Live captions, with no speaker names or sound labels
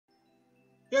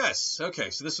Yes, okay,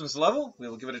 so this one's level.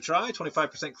 We'll give it a try.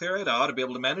 25% clear rate. I ought to be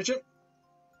able to manage it.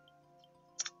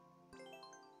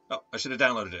 Oh, I should have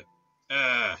downloaded it.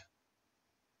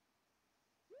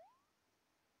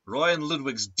 Roy and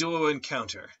Ludwig's duo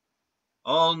encounter.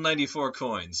 All 94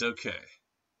 coins. Okay.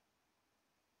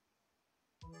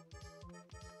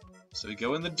 So we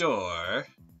go in the door,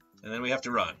 and then we have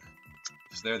to run.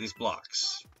 Because there are these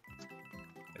blocks.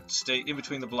 We have to stay in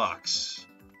between the blocks.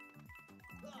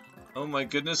 Oh my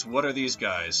goodness, what are these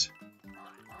guys?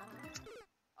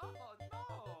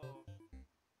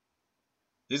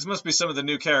 These must be some of the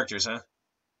new characters, huh?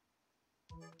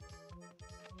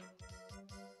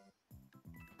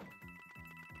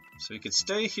 So we could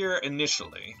stay here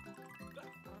initially.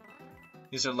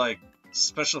 These are like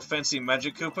special fancy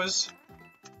magic Koopas.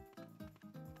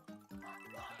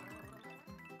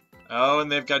 Oh,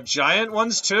 and they've got giant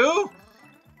ones too?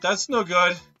 That's no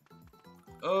good.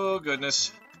 Oh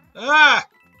goodness. Ah!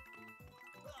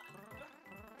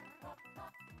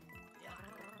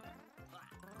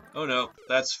 Oh no,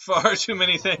 that's far too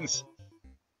many things.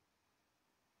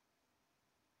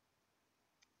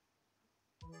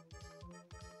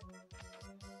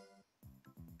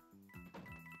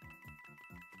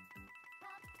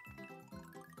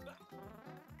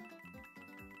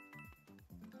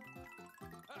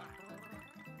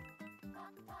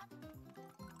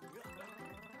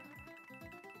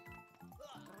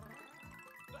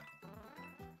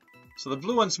 So the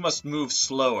blue ones must move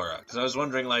slower, because I was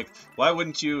wondering, like, why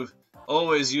wouldn't you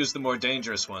always use the more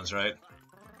dangerous ones, right?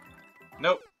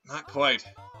 Nope, not quite.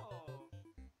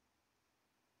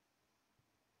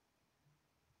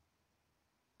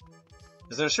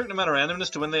 Is there a certain amount of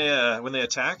randomness to when they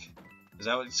attack? Is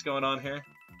that what's going on here?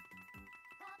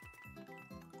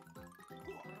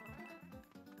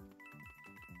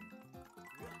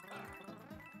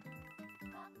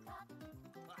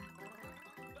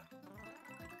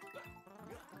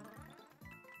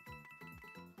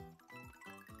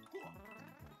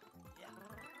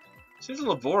 Seems a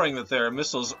little boring that their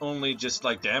missiles only just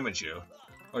like damage you.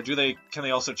 Or can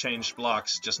they also change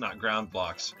blocks, just not ground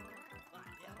blocks?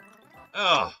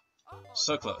 Oh,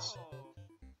 so close.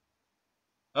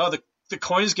 Oh, the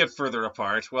coins get further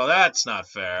apart. Well, that's not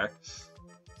fair.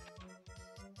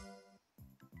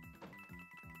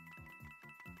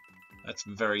 That's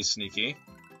very sneaky.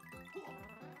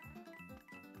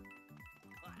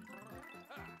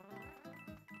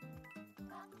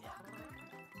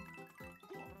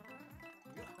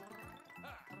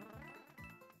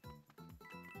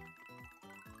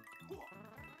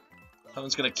 That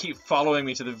one's gonna keep following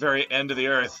me to the very end of the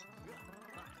earth.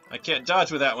 I can't dodge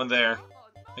with that one there.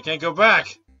 I can't go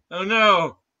back. Oh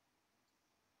no!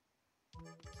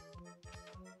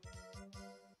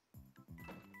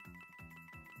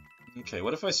 Okay,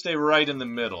 what if I stay right in the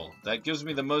middle? That gives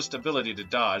me the most ability to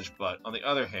dodge, but on the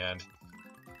other hand,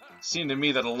 it seemed to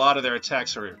me that a lot of their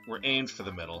attacks were aimed for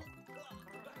the middle.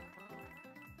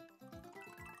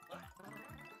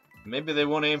 Maybe they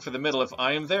won't aim for the middle if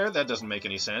I am there? That doesn't make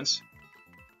any sense.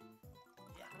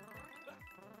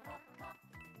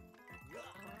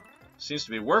 Seems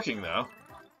to be working, though.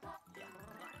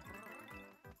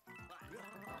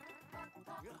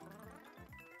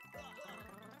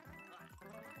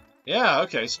 Yeah,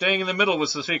 okay, staying in the middle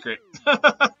was the secret.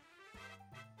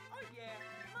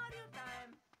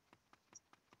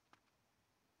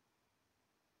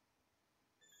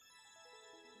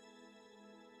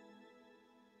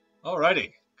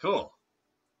 Alrighty, cool.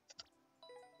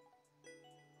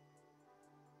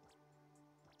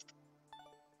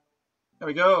 There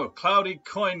we go, Cloudy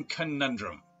Coin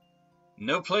Conundrum.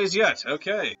 No plays yet,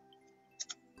 okay.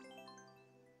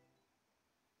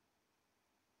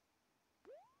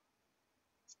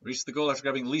 Reach the goal after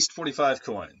grabbing at least 45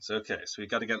 coins. Okay, so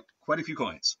we've got to get quite a few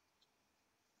coins.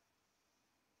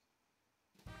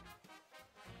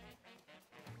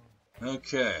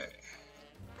 Okay.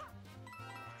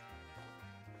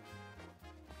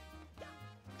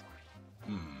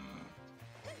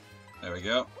 There we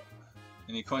go.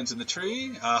 Any coins in the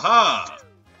tree? Aha!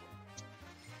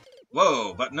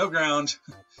 Whoa, but no ground.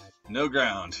 No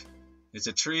ground. It's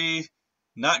a tree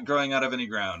not growing out of any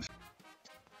ground.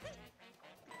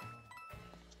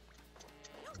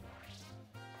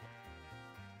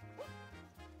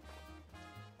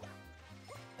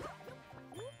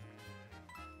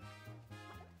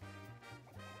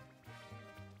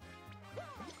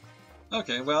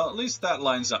 Okay, well, at least that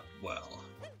lines up well.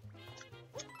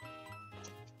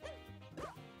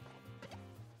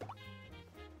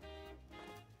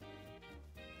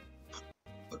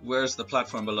 But where's the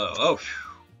platform below? Oh, phew.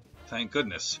 Thank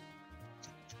goodness.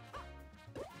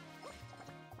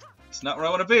 It's not where I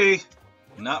want to be.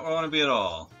 Not where I want to be at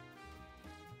all.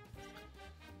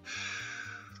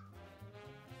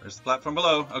 There's the platform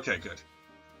below. Okay, good.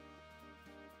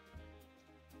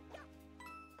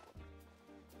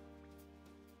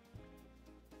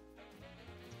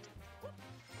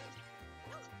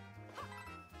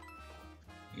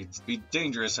 It'd be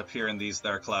dangerous up here in these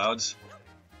there clouds.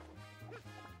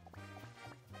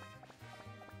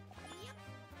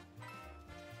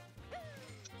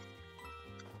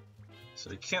 So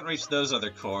we can't reach those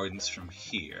other coins from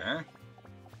here.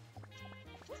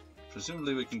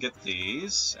 Presumably we can get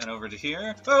these, and over to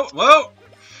here. Oh, whoa!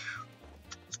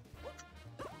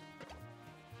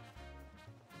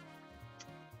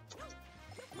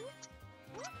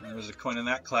 There was a coin in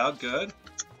that cloud, good.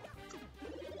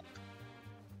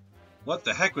 What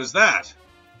the heck was that?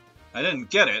 I didn't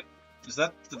get it.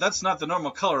 That's not the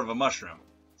normal color of a mushroom.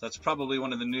 That's probably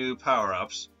one of the new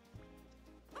power-ups.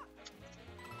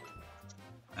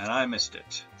 And I missed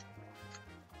it.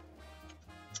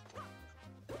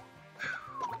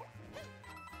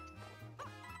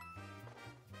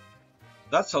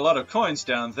 That's a lot of coins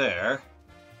down there.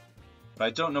 But I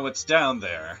don't know what's down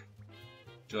there.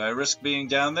 Do I risk being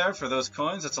down there for those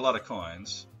coins? That's a lot of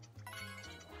coins.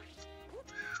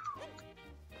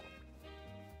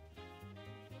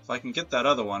 If I can get that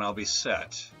other one, I'll be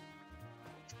set.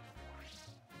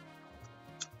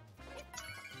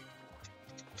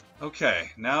 Okay,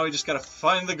 now we just gotta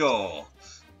find the goal.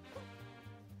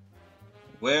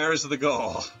 Where's the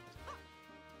goal?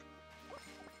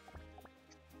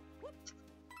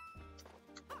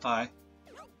 Hi.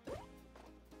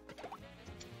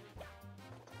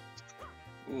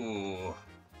 Ooh.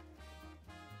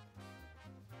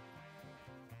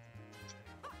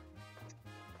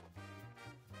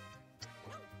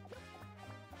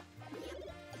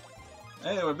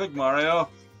 Hey, we're Big Mario.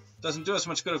 Doesn't do us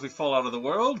much good if we fall out of the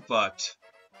world, but...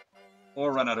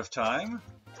 or run out of time.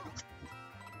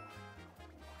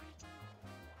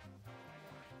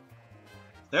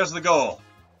 There's the goal.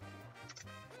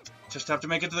 Just have to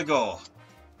make it to the goal.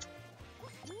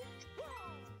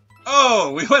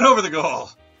 Oh, we went over the goal.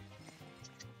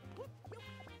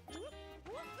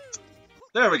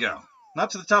 There we go. Not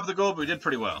to the top of the goal, but we did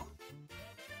pretty well.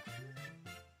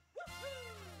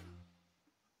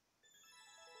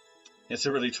 It's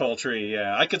a really tall tree,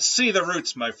 yeah. I could see the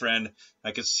roots, my friend.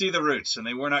 I could see the roots, and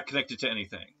they were not connected to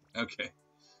anything. Okay.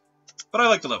 But I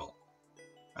like the level.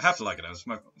 I have to like it.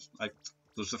 It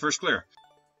was the first clear.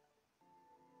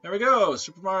 There we go.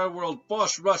 Super Mario World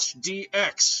Boss Rush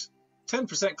DX.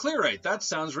 10% clear rate. That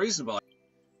sounds reasonable.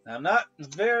 I'm not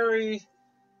very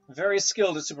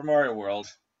skilled at Super Mario World.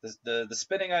 The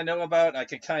spinning I know about, I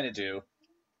can kind of do.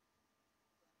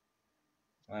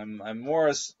 I'm more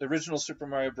a original Super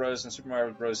Mario Bros. And Super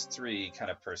Mario Bros. 3 kind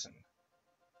of person.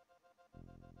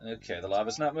 Okay, the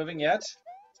lava's not moving yet.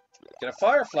 Get a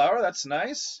fire flower, that's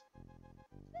nice.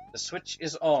 The switch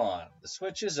is on. The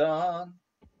switch is on.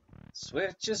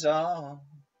 Switch is on.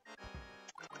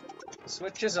 The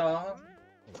switch is on.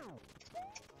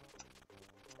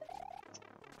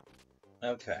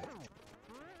 Okay.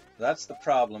 That's the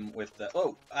problem with the...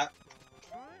 oh!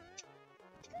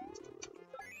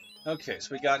 Okay,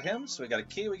 so we got him, so we got a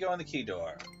key, we go in the key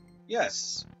door.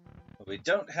 Yes! But we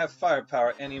don't have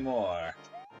firepower anymore.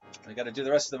 We gotta do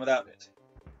the rest of them without it.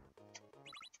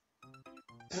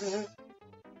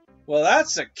 Well,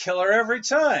 that's a killer every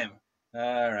time!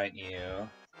 Alright, you.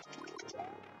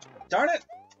 Darn it!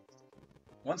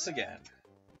 Once again.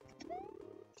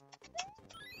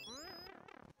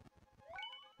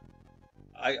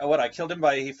 I killed him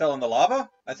by he fell in the lava?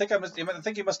 I think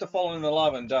he must have fallen in the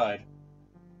lava and died.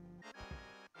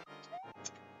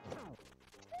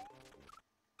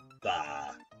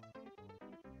 Bah.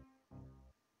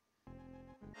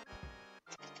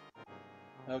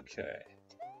 Okay.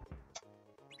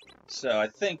 So I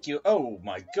think you... oh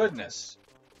my goodness!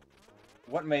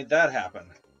 What made that happen?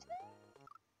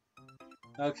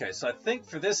 Okay, so I think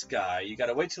for this guy, you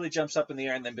gotta wait till he jumps up in the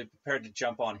air and then be prepared to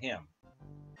jump on him.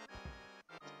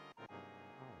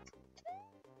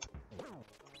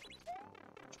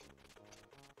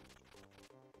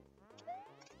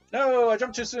 No, I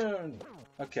jumped too soon!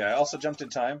 Okay, I also jumped in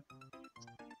time.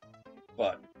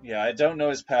 But, yeah, I don't know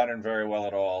his pattern very well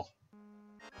at all.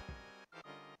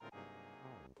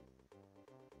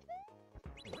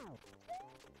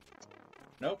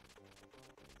 Nope.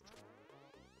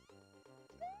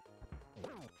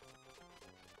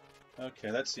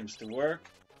 Okay, that seems to work.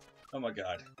 Oh my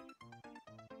god.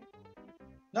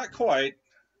 Not quite.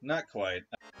 Not quite.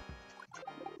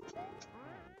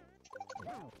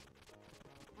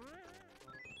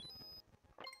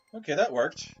 Okay, that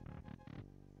worked.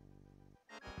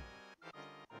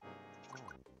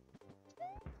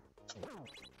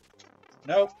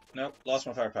 Nope, nope, lost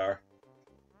my firepower.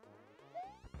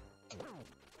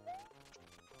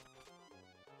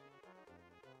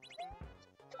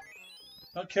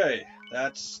 Okay,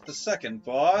 that's the second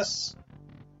boss.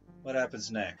 What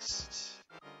happens next?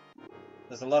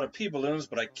 There's a lot of P-balloons,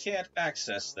 but I can't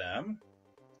access them.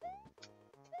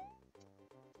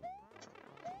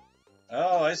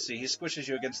 Oh, I see. He squishes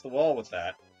you against the wall with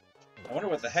that. I wonder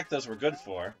what the heck those were good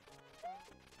for.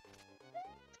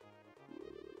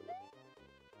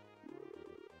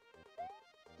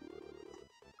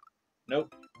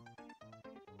 Nope.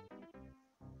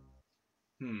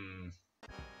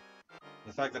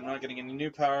 The fact that I'm not getting any new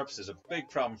power-ups is a big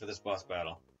problem for this boss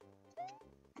battle.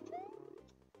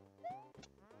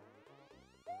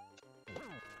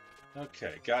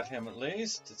 Okay, got him at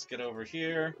least. Let's get over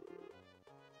here.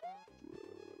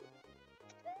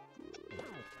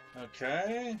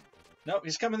 Okay. Nope,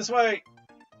 he's coming this way!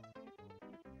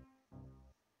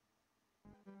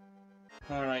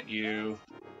 Alright, you.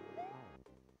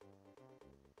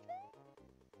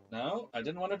 No, I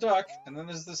didn't want to duck. And then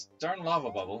there's this darn lava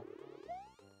bubble.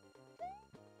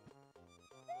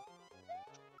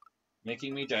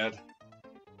 Making me dead.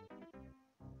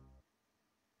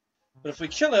 But if we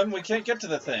kill him, we can't get to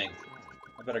the thing.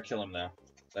 I better kill him now.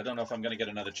 I don't know if I'm going to get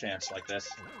another chance like this.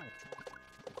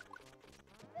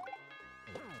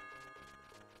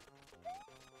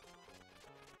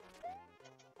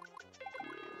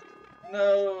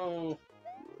 No!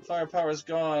 Firepower's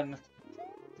gone.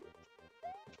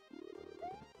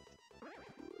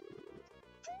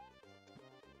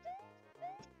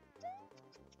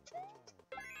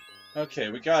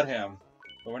 Okay, we got him.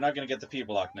 But we're not going to get the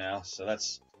P-block now, so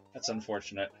that's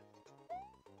unfortunate.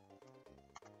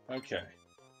 Okay.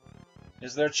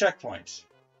 Is there a checkpoint?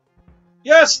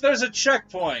 Yes, there's a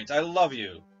checkpoint! I love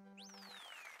you.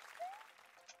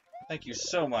 Thank you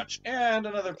so much. And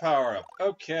another power-up.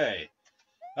 Okay.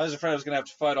 I was afraid I was going to have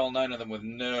to fight all 9 of them with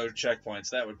no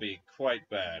checkpoints. That would be quite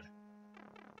bad.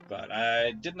 But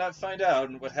I did not find out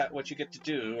what you get to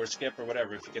do, or skip, or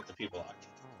whatever, if you get the P-block.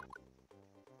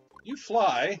 You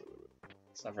fly?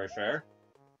 It's not very fair.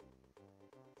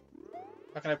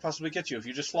 How can I possibly get you if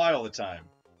you just fly all the time?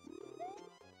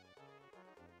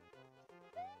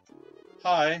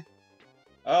 Hi.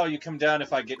 Oh, you come down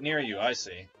if I get near you. I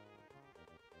see.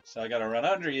 So I gotta run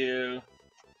under you.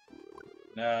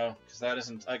 No, because that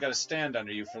isn't... I gotta stand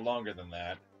under you for longer than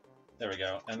that. There we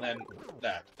go. And then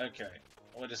that. Okay.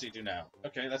 What does he do now?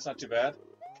 Okay, that's not too bad.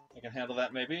 I can handle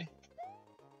that, maybe.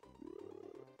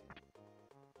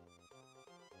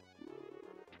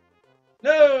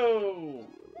 No!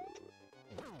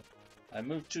 I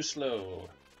moved too slow.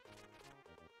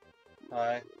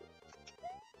 Hi.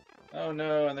 Oh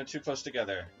no, and they're too close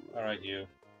together. Alright, you.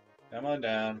 Come on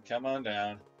down, come on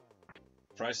down.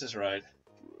 Price is right.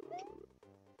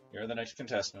 You're the next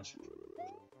contestant.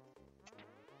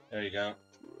 There you go.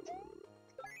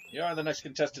 You are the next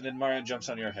contestant, and Mario jumps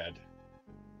on your head.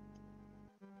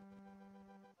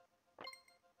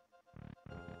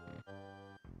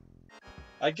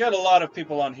 I get a lot of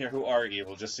people on here who are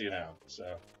evil, just so you know,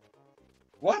 so...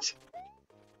 What?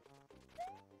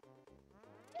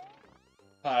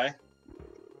 Hi.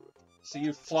 So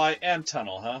you fly and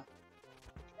tunnel, huh?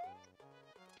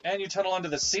 And you tunnel under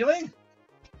the ceiling?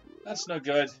 That's no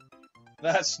good.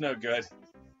 That's no good.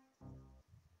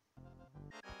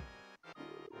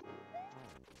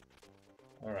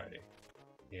 Alrighty.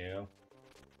 You.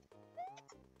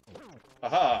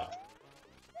 Aha!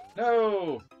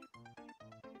 No!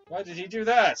 Why did he do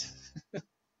that? So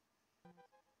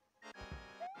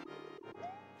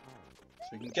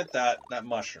we can get that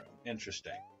mushroom.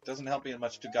 Interesting. Doesn't help me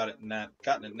much to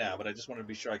gotten it now, but I just wanted to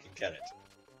be sure I could get it.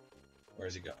 Where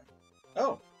is he going?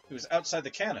 Oh, he was outside the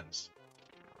cannons.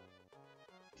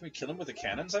 Can we kill him with the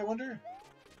cannons, I wonder?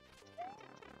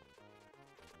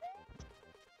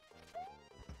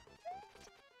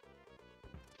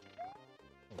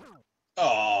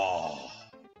 Oh.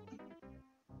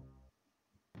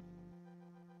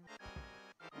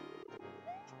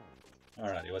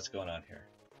 Alrighty, what's going on here?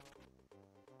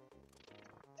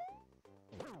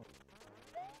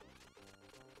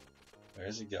 Where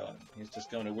is he going? He's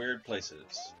just going to weird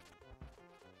places.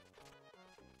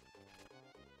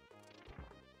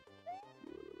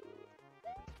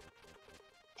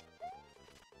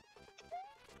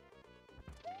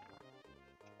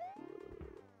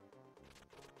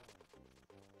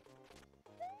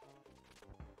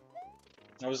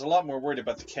 I was a lot more worried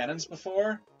about the cannons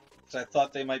before, because I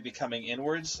thought they might be coming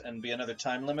inwards and be another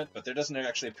time limit, but there doesn't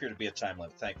actually appear to be a time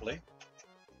limit, thankfully.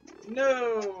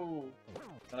 No!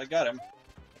 But I got him.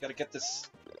 I gotta get this.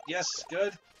 Yes,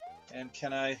 good. And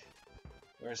can I...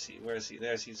 Where is he? Where is he?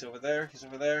 He's over there. He's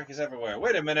over there. He's everywhere.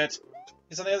 Wait a minute.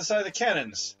 He's on the other side of the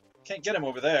cannons. Can't get him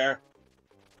over there.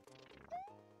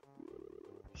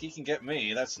 He can get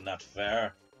me. That's not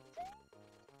fair.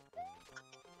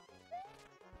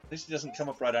 At least he doesn't come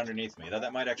up right underneath me.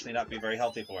 That might actually not be very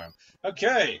healthy for him.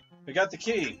 Okay, we got the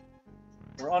key.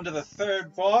 We're on to the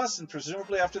third boss, and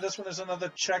presumably after this one there's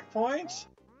another checkpoint?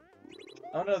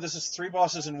 Oh no, this is 3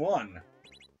 bosses in one.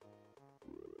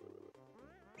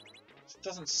 It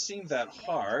doesn't seem that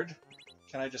hard.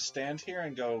 Can I just stand here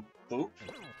and go boop?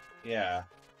 Yeah.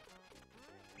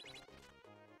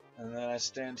 And then I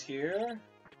stand here.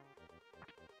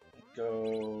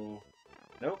 Go...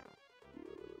 Nope.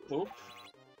 Boop.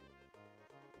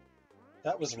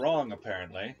 That was wrong,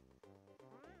 apparently.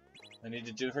 I need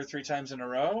to do her 3 times in a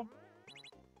row?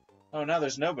 Oh, now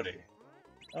there's nobody.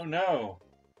 Oh, no.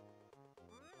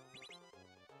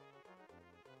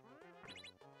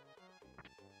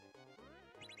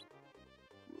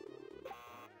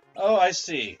 Oh, I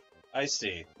see. I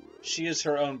see. She is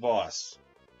her own boss.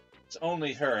 It's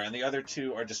only her, and the other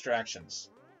 2 are distractions.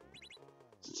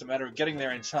 So it's a matter of getting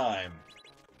there in time.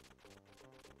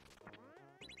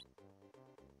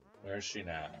 Where is she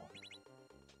now?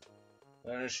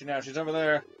 Where is she now? She's over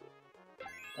there.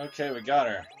 Okay, we got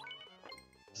her.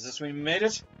 Does this mean we made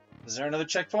it? Is there another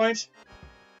checkpoint?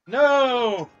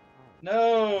 No!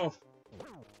 No!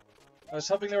 I was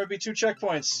hoping there would be 2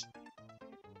 checkpoints.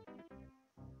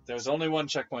 There's only 1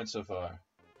 checkpoint so far.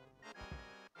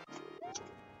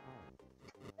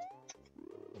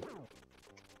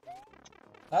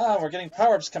 Ah, we're getting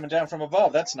power-ups coming down from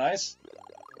above. That's nice.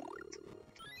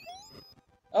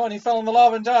 Oh, and he fell in the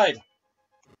lava and died.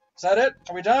 Is that it?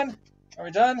 Are we done? Are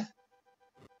we done?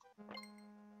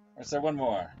 Or is there one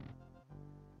more?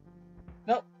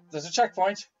 Nope, there's a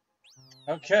checkpoint.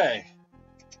 Okay.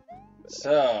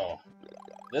 So,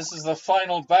 this is the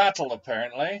final battle,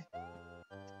 apparently.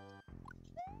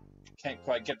 Can't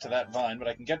quite get to that vine, but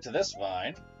I can get to this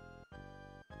vine.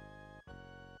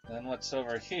 Then what's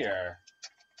over here?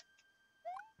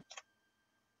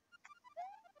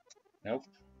 Nope.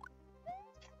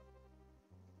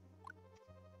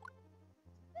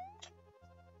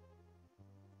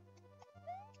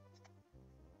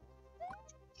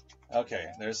 Okay,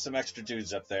 there's some extra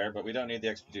dudes up there, but we don't need the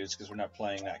extra dudes because we're not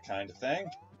playing that kind of thing.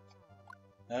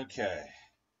 Okay.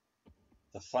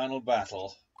 The final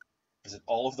battle. Is it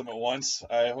all of them at once?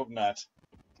 I hope not.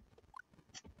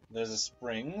 There's the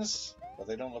springs, but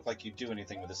they don't look like you do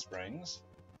anything with the springs.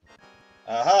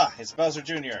 Aha! It's Bowser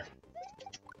Jr.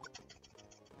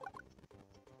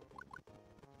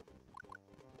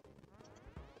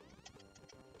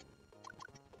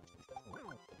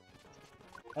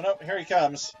 Oh no, here he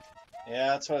comes. Yeah,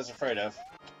 that's what I was afraid of.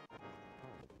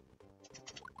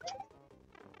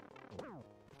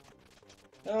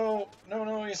 No, no,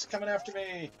 no, he's coming after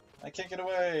me. I can't get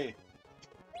away.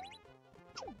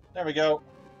 There we go.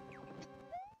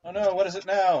 Oh no, what is it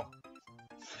now?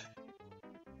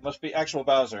 Must be actual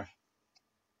Bowser.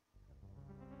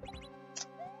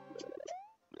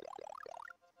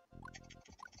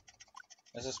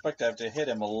 I suspect I have to hit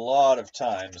him a lot of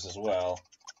times as well.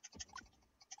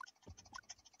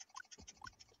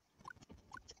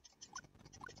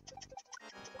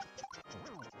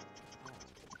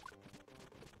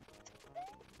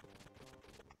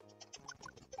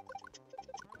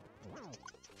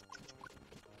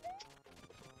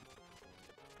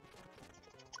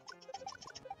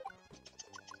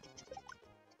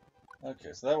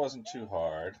 Okay, so that wasn't too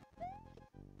hard.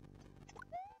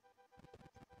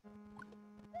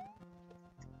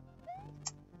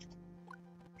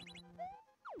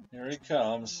 Here he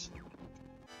comes.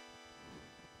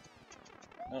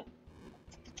 Nope.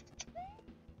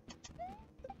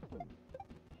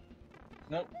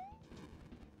 Nope.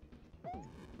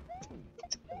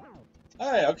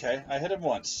 Hey, okay, I hit him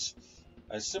once.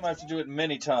 I assume I have to do it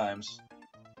many times.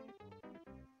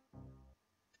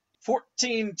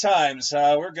 14 times,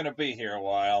 we're gonna be here a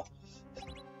while.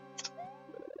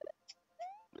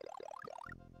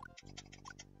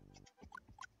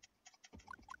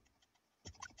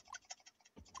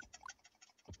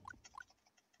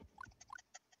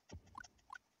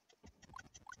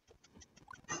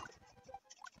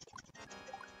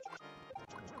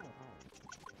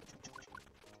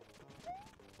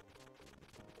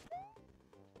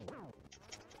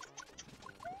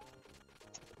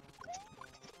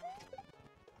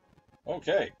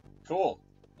 Okay, cool.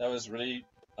 That was really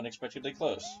unexpectedly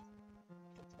close.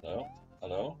 Hello?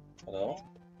 Hello? Hello?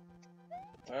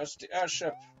 Where's the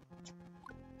airship?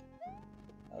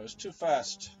 I was too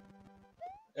fast.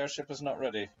 Airship is not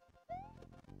ready.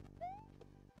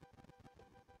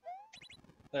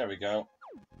 There we go.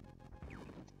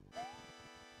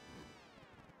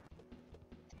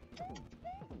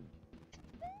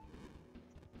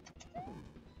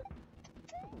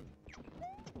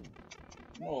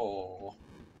 Oh.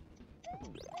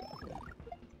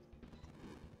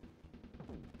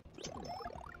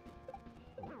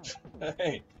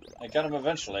 Hey, I got him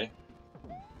eventually.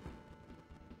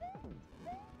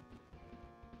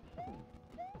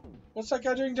 What's that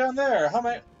guy doing down there? How am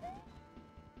I...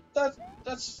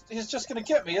 That's... He's just gonna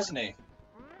get me, isn't he?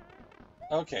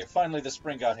 Okay, finally the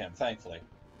spring got him, thankfully.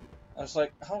 I was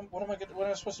like, what am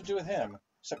I supposed to do with him?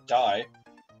 Except die.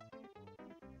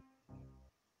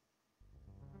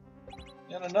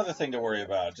 And another thing to worry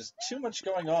about. Just too much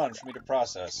going on for me to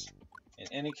process in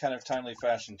any kind of timely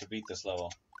fashion to beat this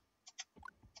level.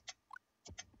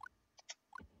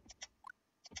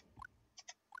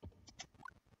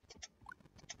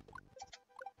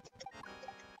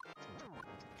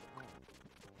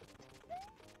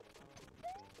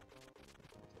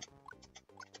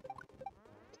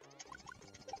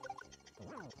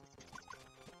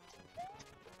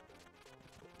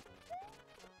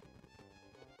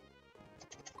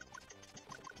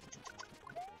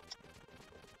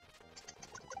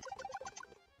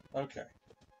 Okay,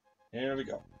 here we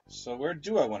go. So where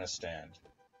do I want to stand?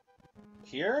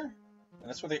 Here? And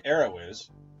that's where the arrow is.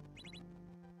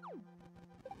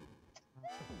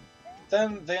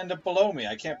 Then they end up below me.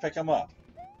 I can't pick them up.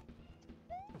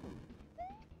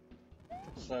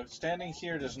 So standing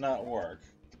here does not work.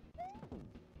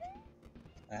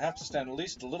 I have to stand at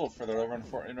least a little further over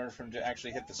in order for him to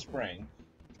actually hit the spring.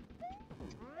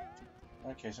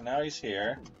 Okay, so now he's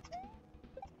here.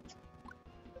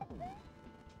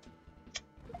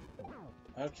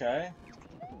 Okay.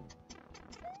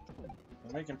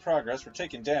 We're making progress. We're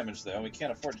taking damage, though. We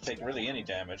can't afford to take really any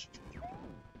damage.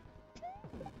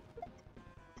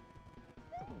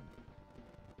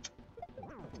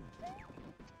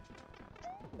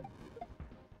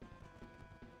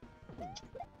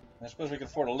 I suppose we can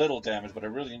afford a little damage, but I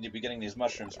really need to be getting these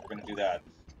mushrooms if we're going to do that.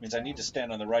 It means I need to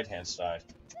stand on the right-hand side,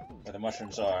 where the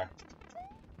mushrooms are.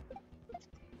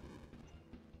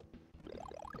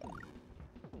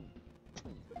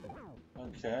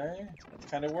 Okay,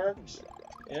 kind of worked.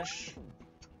 Ish.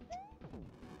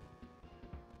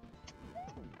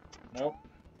 Nope.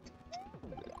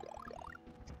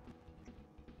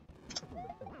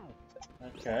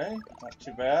 Okay, not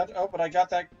too bad. Oh, but I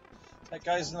got that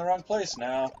guy's in the wrong place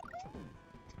now.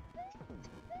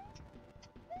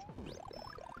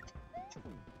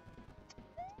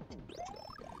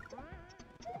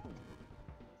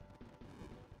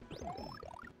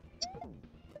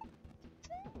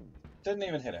 Didn't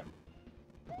even hit him.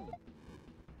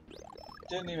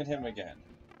 Didn't even hit him again.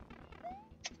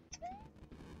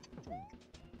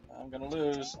 I'm gonna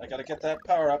lose. I gotta get that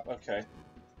power up. Okay.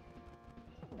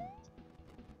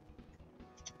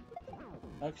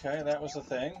 Okay, that was the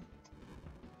thing.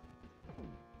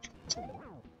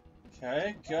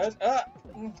 Okay, good. Ah!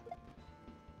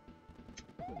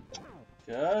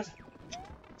 Good.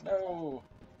 No.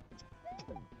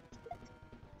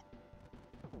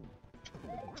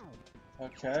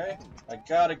 Okay, I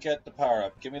gotta get the power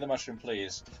up. Give me the mushroom,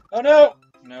 please. Oh no!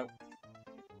 No.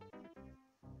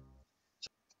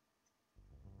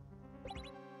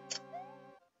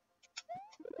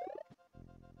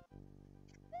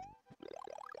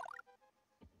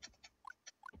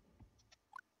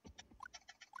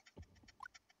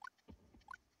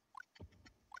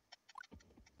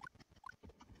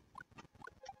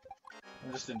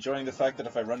 I'm just enjoying the fact that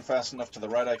if I run fast enough to the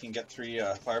right, I can get 3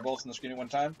 fireballs on the screen at one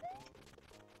time.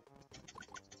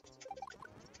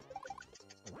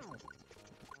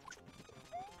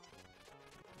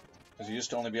 Because you used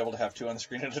to only be able to have 2 on the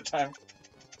screen at a time.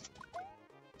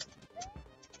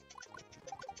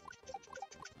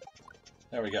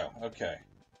 There we go. Okay.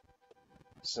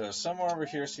 So somewhere over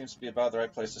here seems to be about the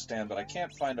right place to stand, but I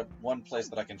can't find one place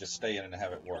that I can just stay in and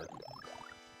have it work.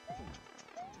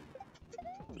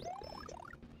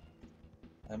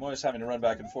 I'm always having to run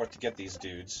back and forth to get these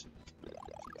dudes.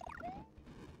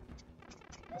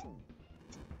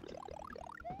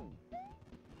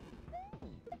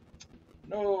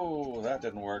 No, that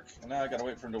didn't work. Now I gotta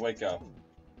wait for him to wake up.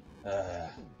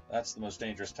 That's the most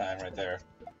dangerous time right there.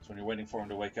 It's when you're waiting for him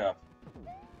to wake up.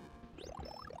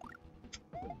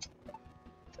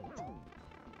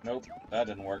 Nope, that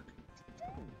didn't work.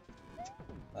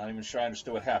 Not even sure I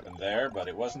understood what happened there, but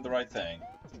it wasn't the right thing.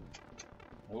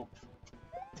 Nope.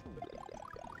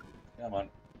 Come on.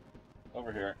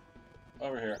 Over here.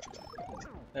 Over here.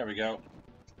 There we go.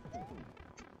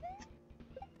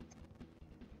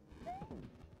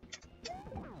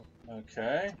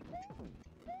 Okay.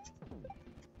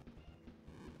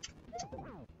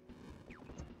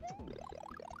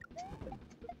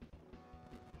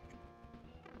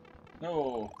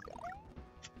 No.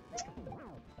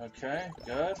 Okay,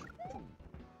 good.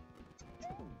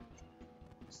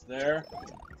 It's there.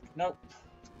 Nope.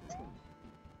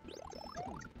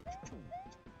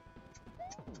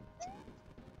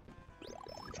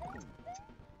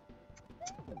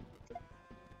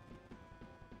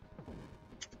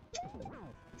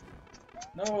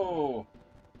 No!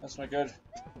 That's not good.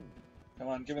 Come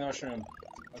on, give me the mushroom.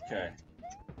 Okay.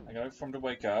 I gotta wait for him to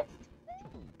wake up.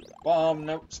 Bomb!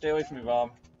 Nope, stay away from me,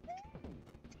 Bomb.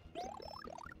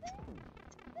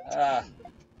 Ah.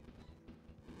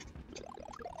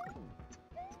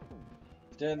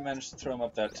 Didn't manage to throw him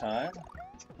up that time.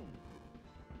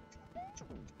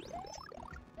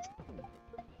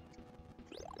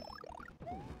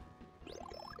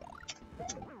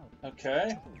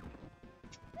 Okay.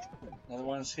 Another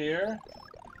one's here.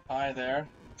 Hi there.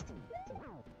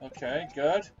 Okay,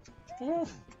 good. Woo.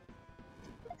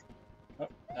 Oh,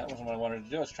 that wasn't what I wanted to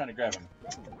do. I was trying to grab him.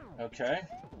 Okay.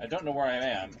 I don't know where I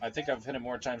am. I think I've hit him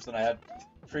more times than I had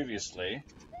previously.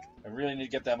 I really need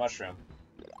to get that mushroom.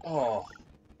 Oh.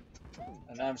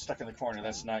 And now I'm stuck in the corner.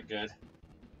 That's not good.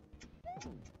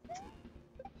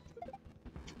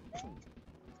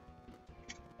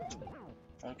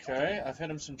 Okay, I've hit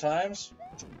him some times.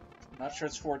 Not sure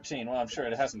it's 14. Well, I'm sure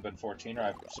it hasn't been 14, or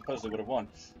I supposedly would have won.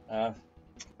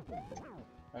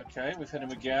 Okay, we've hit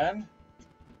him again.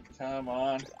 Come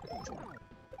on.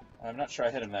 I'm not sure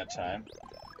I hit him that time.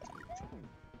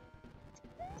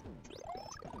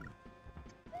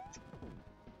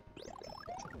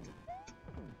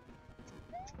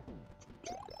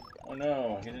 Oh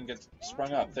no, he didn't get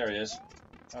sprung up. There he is.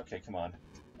 Okay, come on.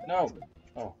 No!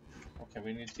 Oh, okay,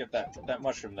 we need to get that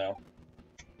mushroom, though.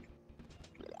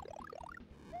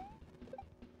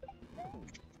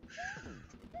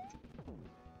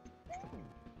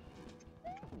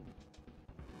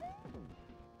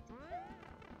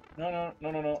 No, no,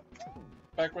 no, no, no.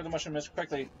 Back where the mushroom is.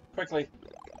 Quickly, quickly.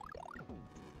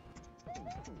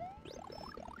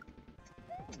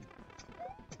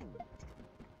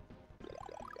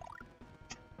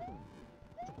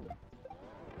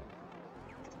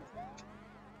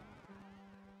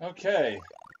 Okay.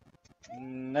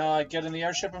 Now I get in the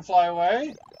airship and fly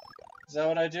away? Is that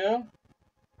what I do?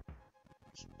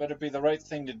 This better be the right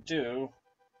thing to do.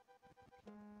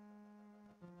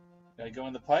 Did I go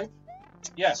in the pipe?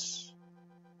 Yes!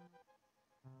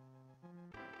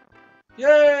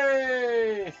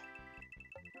 Yay!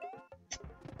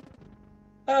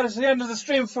 That is the end of the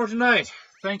stream for tonight.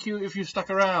 Thank you if you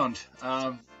stuck around.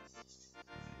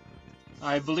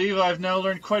 I believe I've now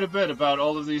learned quite a bit about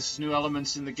all of these new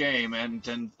elements in the game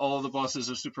and all of the bosses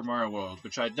of Super Mario World,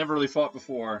 which I'd never really fought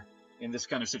before in this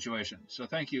kind of situation. So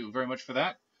thank you very much for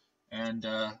that. And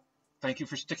thank you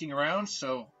for sticking around.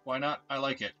 So why not? I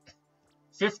like it.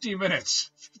 50 minutes.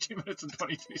 50 minutes and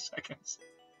 23 seconds.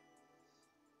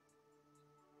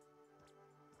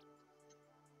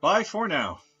 Bye for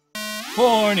now.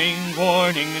 Warning,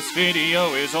 warning, this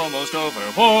video is almost over.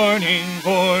 Warning,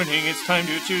 warning, it's time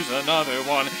to choose another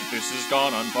one. This has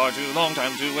gone on far too long,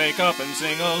 time to wake up and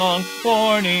sing along.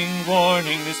 Warning,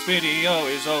 warning, this video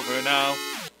is over now.